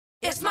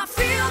It's my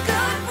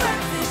feel-good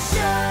breakfast show.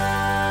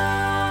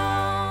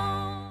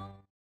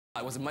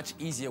 It was a much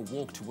easier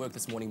walk to work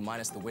this morning,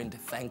 minus the wind,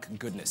 thank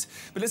goodness.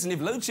 But listen, if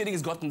load shedding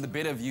has gotten the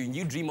better of you and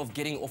you dream of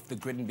getting off the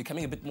grid and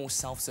becoming a bit more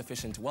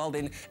self-sufficient, well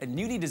then, a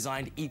newly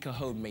designed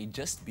eco-home may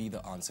just be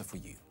the answer for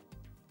you.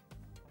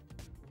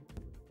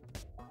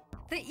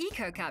 The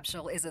Eco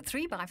Capsule is a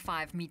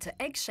 3x5 meter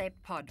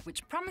egg-shaped pod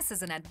which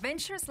promises an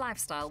adventurous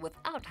lifestyle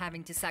without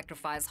having to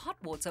sacrifice hot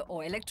water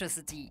or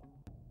electricity.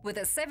 With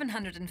a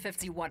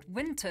 750-watt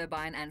wind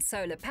turbine and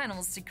solar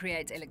panels to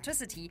create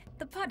electricity,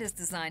 the pod is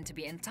designed to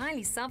be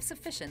entirely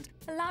self-sufficient,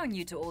 allowing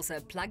you to also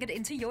plug it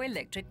into your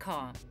electric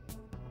car.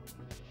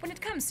 When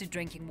it comes to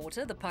drinking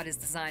water, the pod is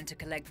designed to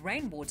collect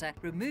rainwater,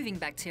 removing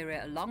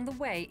bacteria along the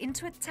way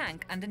into a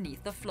tank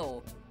underneath the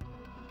floor.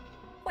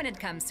 When it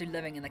comes to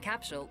living in the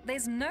capsule,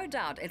 there's no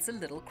doubt it's a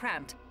little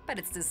cramped, but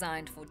it's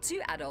designed for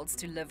 2 adults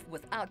to live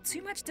without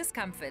too much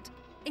discomfort.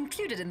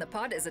 Included in the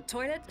pod is a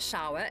toilet,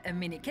 shower, a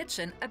mini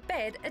kitchen, a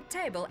bed, a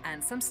table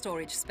and some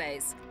storage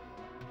space.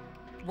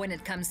 When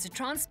it comes to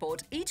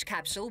transport, each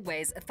capsule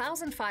weighs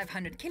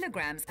 1,500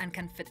 kilograms and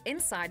can fit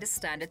inside a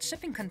standard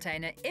shipping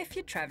container if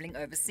you're traveling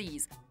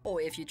overseas.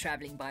 Or if you're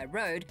traveling by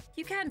road,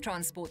 you can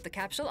transport the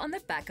capsule on the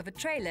back of a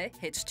trailer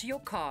hitched to your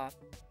car.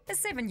 A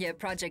 7-year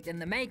project in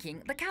the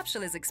making, the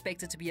capsule is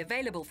expected to be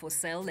available for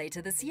sale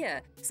later this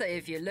year. So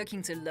if you're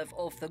looking to live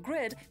off the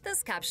grid,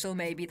 this capsule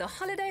may be the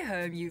holiday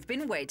home you've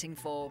been waiting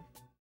for.